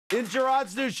In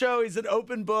Jerrod's new show, he's an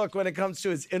open book when it comes to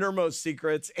his innermost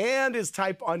secrets and his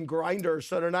type on Grindr.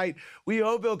 So tonight, we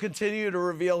hope he'll continue to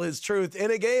reveal his truth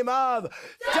in a game of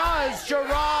Does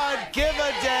Jerrod Give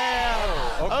a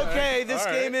Damn? Okay, this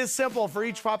game is simple. For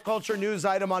each pop culture news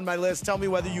item on my list, tell me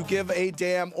whether you give a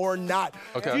damn or not.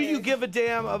 Do you give a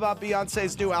damn about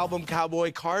Beyonce's new album,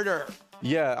 Cowboy Carter?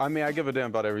 Yeah, I mean, I give a damn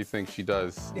about everything she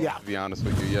does, to be honest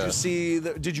with you,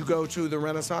 yeah. Did you go to the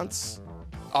Renaissance?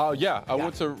 Yeah, I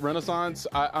went to Renaissance.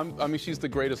 I mean, she's the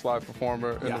greatest live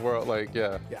performer in the world. Like,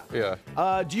 yeah.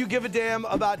 Do you give a damn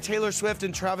about Taylor Swift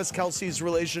and Travis Kelce's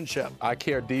relationship? I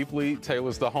care deeply.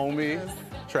 Taylor's the homie.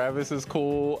 Travis is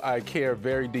cool. I care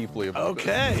very deeply about it.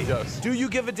 Yes. Do you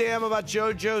give a damn about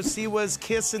JoJo Siwa's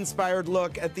Kiss-inspired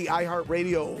look at the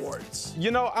iHeartRadio Awards?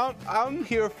 You know, I'm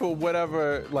here for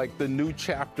whatever, like, the new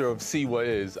chapter of Siwa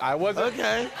is. I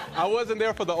wasn't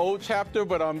there for the old chapter,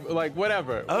 but I'm like,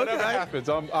 whatever. Whatever happens,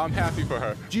 I'm happy for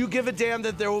her. Do you give a damn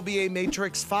that there will be a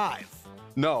Matrix 5?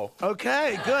 No.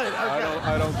 Okay, good. Okay.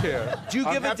 I don't care. Do you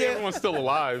give a damn? Everyone's still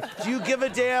alive. Do you give a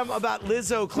damn about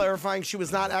Lizzo clarifying she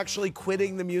was not actually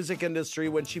quitting the music industry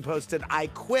when she posted, "I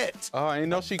quit"? Oh, I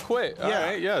didn't know she quit. All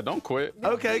right, don't quit.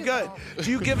 Okay, good.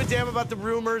 Do you give a damn about the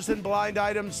rumors and blind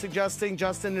items suggesting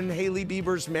Justin and Hailey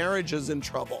Bieber's marriage is in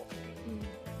trouble?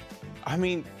 I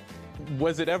mean,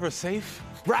 was it ever safe?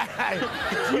 Right.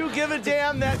 Do you give a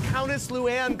damn that Countess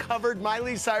Luann covered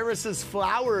Miley Cyrus's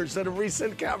flowers at a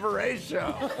recent cabaret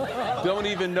show? Don't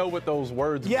even know what those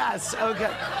words mean. Yes,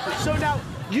 okay. So now,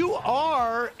 you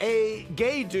are a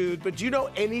gay dude, but do you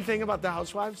know anything about the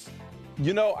Housewives?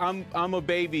 You know, I'm a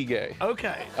baby gay.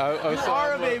 Okay. You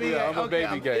are a baby gay. I'm a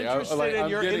baby gay. I'm interested in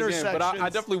your intersections. But I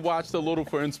definitely watched a little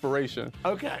for inspiration.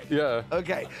 Okay. Yeah.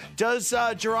 Okay. Does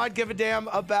Jerrod give a damn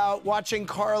about watching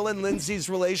Carl and Lindsay's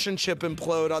relationship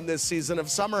implode on this season of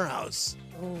Summer House?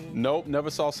 Nope,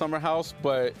 never saw Summer House,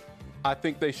 but I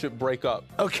think they should break up.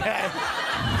 Okay.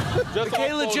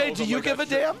 Kayla J, do you give a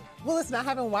damn? Well, listen, I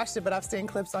haven't watched it, but I've seen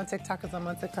clips on TikTok because I'm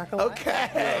on TikTok a lot.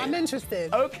 Okay. I'm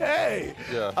interested. Okay.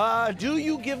 Yeah. Do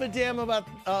you give a damn about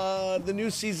the new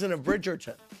season of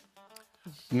Bridgerton?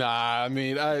 Nah, I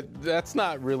mean, that's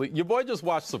not really. Your boy just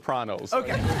watched Sopranos.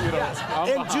 Okay. Like,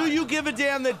 and do you give a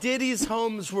damn that Diddy's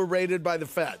homes were raided by the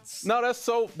feds? No,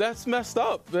 that's messed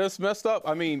up. That's messed up.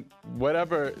 I mean,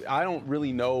 whatever. I don't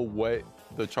really know what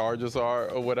the charges are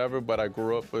or whatever, but I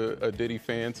grew up a Diddy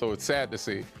fan, so it's sad to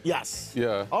see. Yes.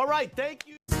 Yeah. All right, thank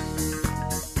you.